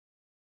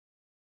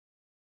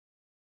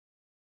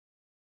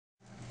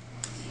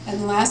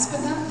And last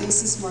but not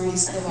least is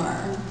Maurice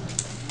Lavar.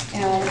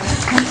 And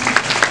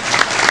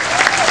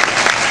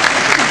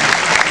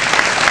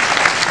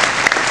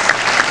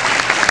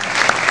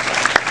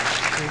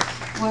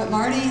what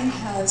Marty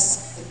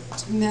has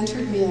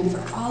mentored me in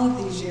for all of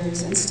these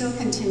years and still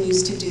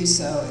continues to do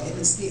so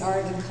is the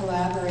art of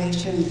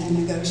collaboration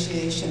and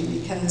negotiation,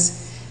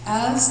 because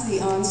as the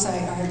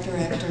on-site art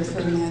director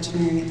for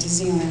Imagineering at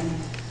Disneyland,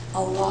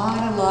 a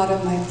lot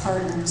of my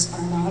partners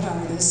are not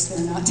artists,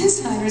 they're not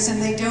designers,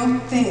 and they don't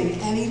think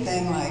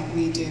anything like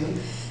we do.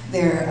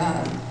 They're,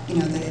 you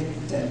know,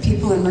 the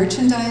people in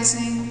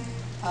merchandising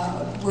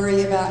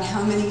worry about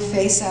how many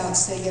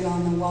face-outs they get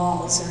on the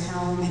walls or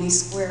how many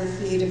square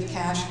feet of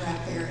cash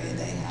wrap area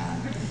they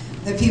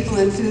have. The people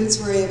in foods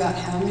worry about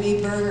how many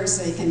burgers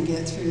they can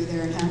get through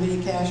there and how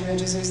many cash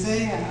registers they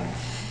have.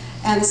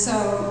 And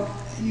so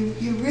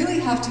you really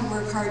have to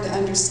work hard to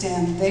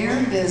understand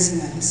their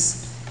business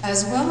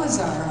as well as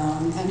our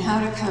own, and how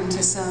to come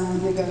to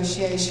some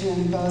negotiation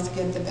and both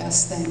get the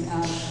best thing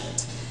out of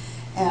it.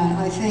 And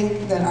I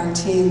think that our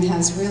team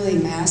has really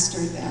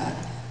mastered that.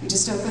 We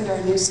just opened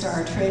our new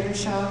Star Trader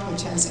Shop,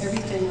 which has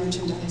everything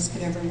merchandise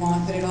could ever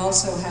want, but it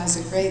also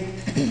has a great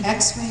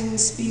X-Wing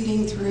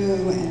speeding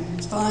through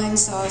and flying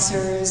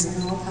saucers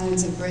and all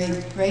kinds of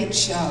great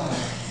show,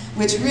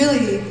 which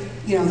really,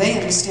 you know, they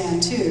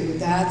understand too,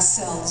 that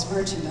sells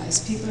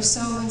merchandise. People are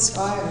so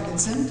inspired,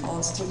 it's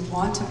impulse to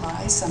want to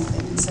buy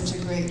something in such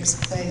a great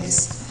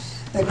place.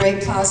 The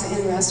great Plaza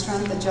Inn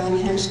restaurant that John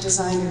Hench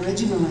designed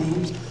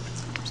originally,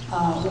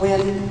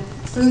 when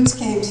foods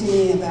came to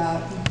me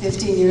about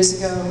 15 years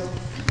ago,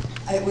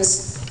 it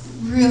was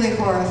really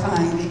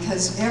horrifying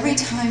because every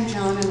time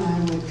John and I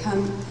would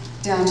come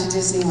down to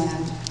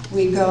Disneyland,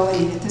 we'd go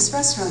and eat at this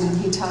restaurant, and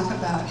he'd talk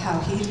about how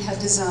he had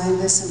designed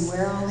this and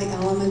where all the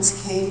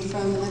elements came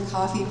from, and the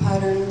coffee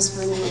pattern was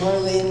from New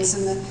Orleans,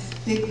 and the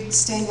big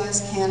stained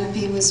glass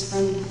canopy was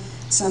from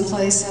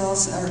someplace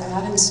else, or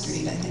Adams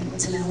Street, I think it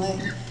was in LA.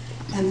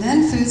 And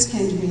then Foods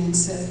came to me and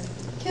said,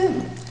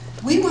 Kim,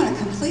 we want to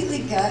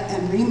completely gut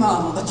and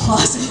remodel the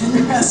Plaza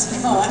Inn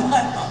restaurant.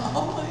 I thought,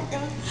 oh my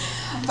God.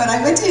 But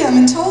I went to him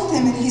and told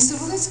him, and he said,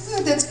 well,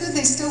 that's good,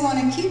 they still want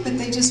to keep it,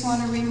 they just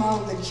want to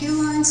remodel the queue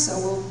line,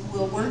 so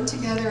we'll work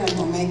together and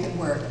we'll make it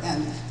work.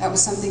 And that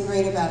was something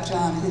great about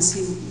John, is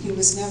he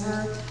was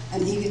never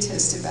an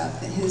egotist about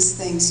his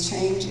things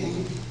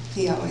changing.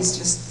 He always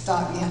just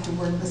thought we have to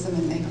work with them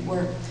and make it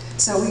work.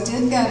 So we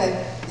did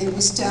get it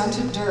was down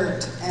to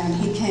dirt, and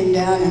he came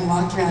down and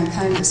walked around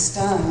kind of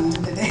stunned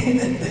the day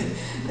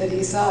that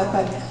he saw it.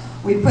 But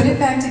we put it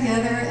back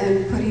together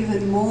and put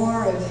even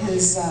more of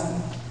his,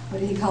 what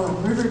do you call it,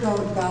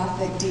 riverboat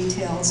Gothic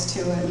details to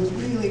it, and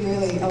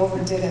really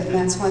overdid it. And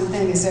that's one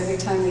thing, is every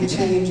time we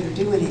change or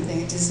do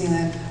anything at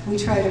Disneyland, we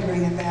try to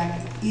bring it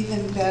back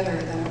even better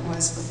than it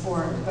was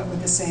before, but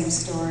with the same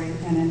story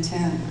and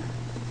intent.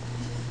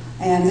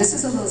 And this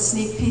is a little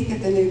sneak peek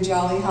at the new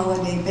Jolly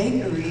Holiday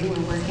Bakery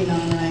we're working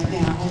on right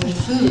now with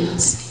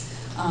foods.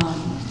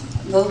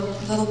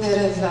 Little bit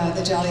of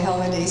the Jolly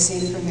Holiday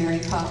scene from Mary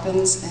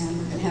Poppins, and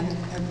we're going to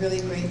have a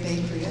really great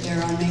bakery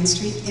there on Main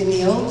Street in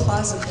the old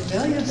Plaza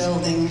Pavilion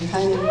building. We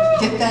kind of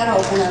get that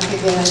open up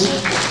again.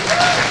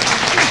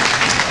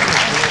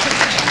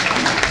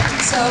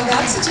 So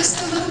that's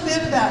just a little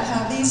bit about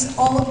how these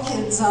old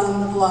kids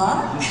on the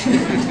block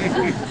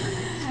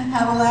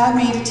have allowed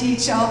me to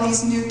teach all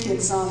these new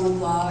kids on the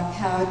block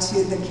how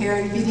to the care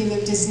and feeding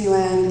of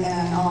Disneyland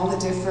and all the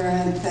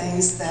different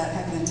things that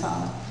have been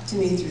taught to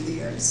me through the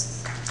years.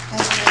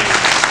 Thank you very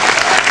much.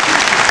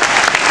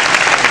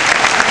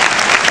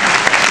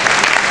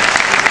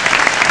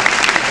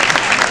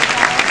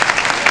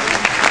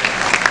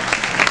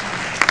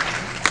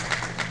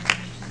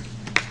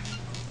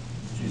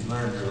 She's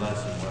learned her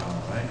lesson well,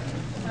 right?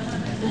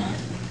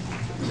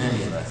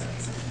 Many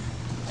lessons.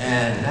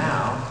 And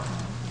now,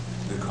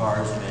 the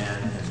Cars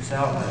man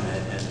himself,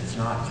 and it's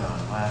not John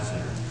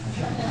Lasseter.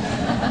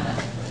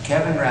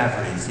 Kevin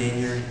Rafferty,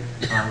 senior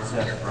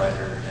concept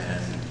writer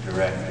and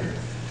director.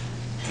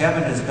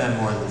 Kevin has spent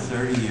more than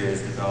 30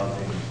 years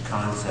developing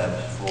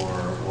concepts for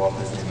Walt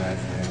Disney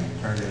Imagineering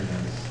and turning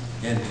them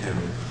into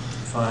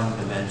fun,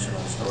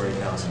 dimensional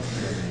storytelling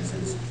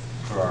experiences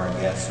for our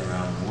guests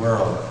around the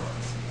world.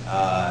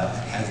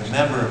 As a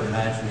member of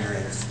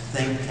Imagineering's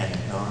think tank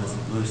known as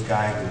the Blue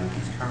Sky Group,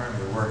 he's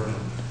currently working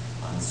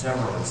on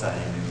several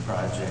exciting new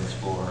projects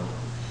for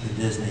the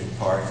Disney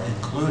parks,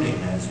 including,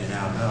 as you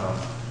now know,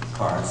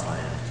 Cars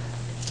Land.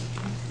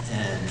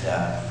 And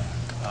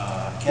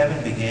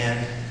Kevin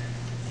began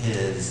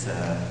his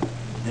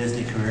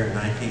Disney career in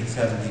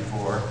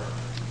 1974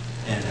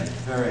 in a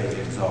very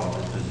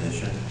exalted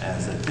position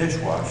as a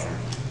dishwasher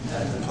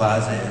at the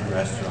Plaza Inn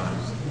restaurant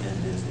in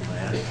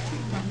Disneyland.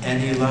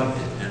 And he loved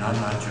it, and I'm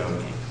not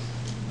joking.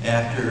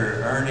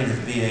 After earning his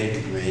BA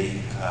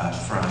degree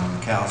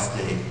from Cal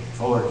State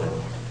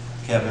Fullerton,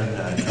 Kevin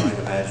joined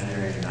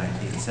Imagineering in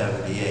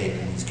 1978,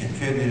 and he's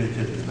contributed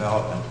to the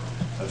development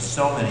of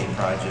so many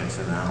projects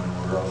around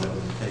the world that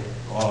would take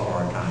all of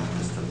our time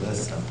just to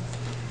list them.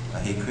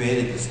 He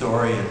created the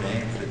story and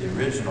name for the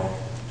original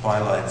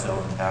Twilight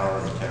Zone Tower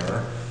of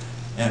Terror.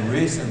 And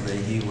recently,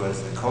 he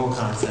was the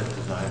co-concept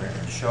designer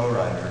and show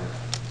writer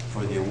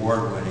for the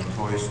award-winning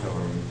Toy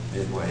Story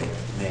Midway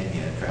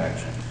Mania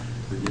attraction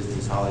for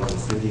Disney's Hollywood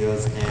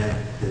Studios and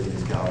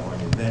Disney's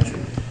California Adventure.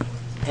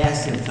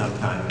 Asked him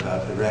sometime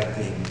about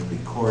directing and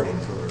recording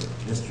for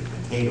Mr.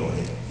 Potato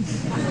Head.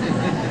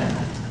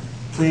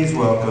 Please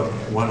welcome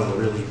one of the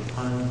really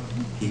fun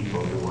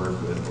people to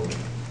work with. Oh,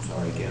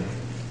 sorry, Kevin.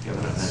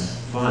 Kevin, I meant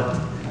fun.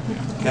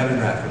 Kevin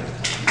Rafferty.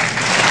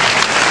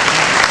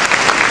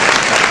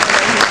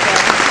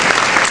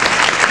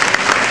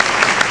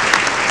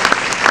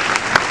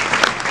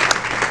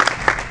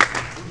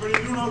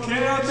 Everybody doing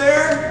okay out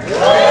there?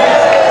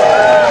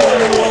 Yeah. A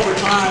little over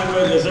time,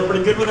 but is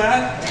everybody good with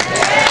that?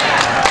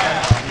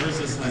 Yeah. Where's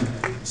this thing?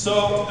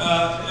 So,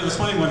 it was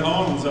funny when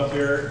Owen was up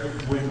here,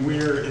 when we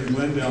were in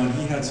Glendale, and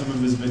he had some of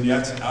his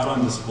vignettes out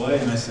on display,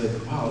 and I said,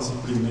 wow, this is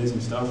pretty amazing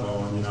stuff,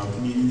 Owen. You know,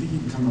 you think you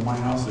can come to my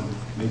house and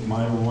make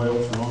my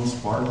royal throne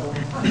sparkle?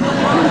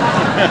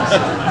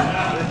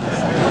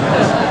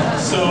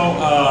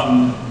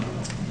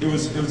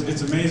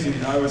 It's amazing.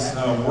 I was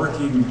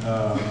working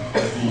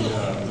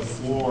the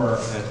floor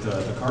at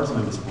the Cars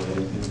Line display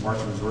in the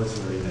Parks and Resorts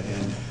area,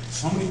 and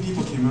so many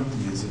people came up to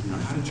me and said, you know,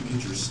 how did you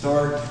get your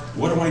start?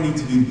 What do I need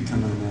to do to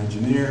become an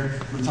Imagineer?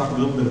 We're going to talk a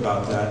little bit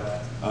about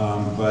that.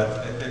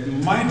 But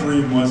my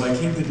dream was, I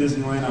came to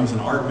Disneyland, I was an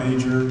art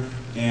major,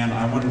 and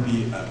I wanted to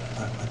be a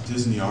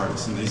Disney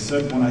artist. And they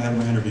said when I had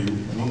my interview,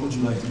 what would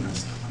you like to do? I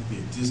said, I want to be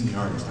a Disney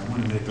artist. I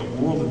want to make a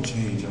world of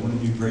change. I want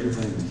to do great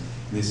things.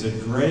 And they said,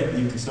 great,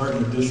 you can start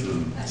in the dish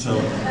room. So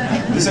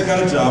at least I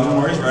got a job, and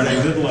Marty's right,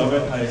 I did love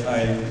it.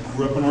 I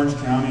grew up in Orange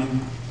County.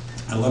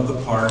 I loved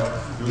the park.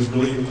 It was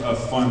really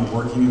fun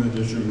working in the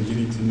dish room and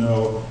getting to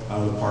know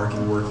the park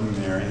and working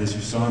there. And as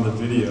you saw in the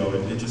video,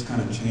 it just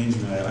kind of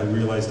changed me. I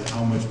realized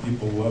how much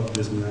people loved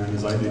Disneyland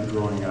as I did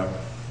growing up.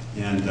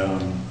 And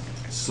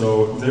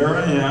so there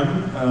I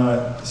am,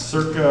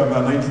 circa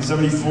about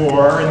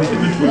 1974 in the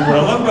in-between. What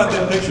I love about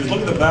that picture is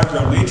look at the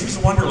background. Nature's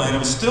Wonderland. It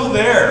was still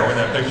there when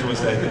that picture was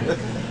taken.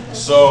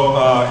 So,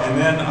 and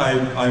then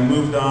I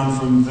moved on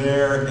from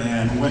there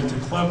and went to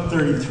Club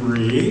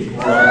 33 for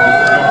a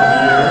couple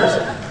of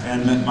years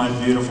and met my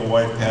beautiful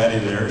wife Patty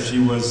there. She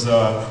was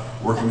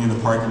working in the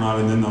parking lot,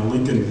 and then the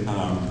Lincoln,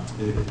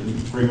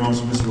 Bring Home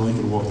to Mr.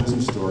 Lincoln Walt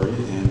Disney Story.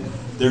 And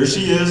there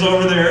she is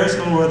over there,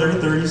 still with her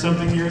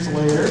 30-something years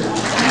later.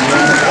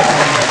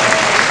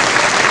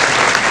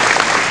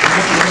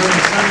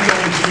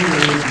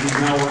 Imagineering, who's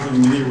now working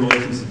in media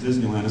relations at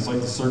Disneyland. It's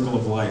like the circle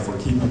of life. We're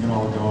keeping it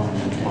all going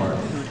in the park.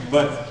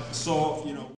 But, so, you know.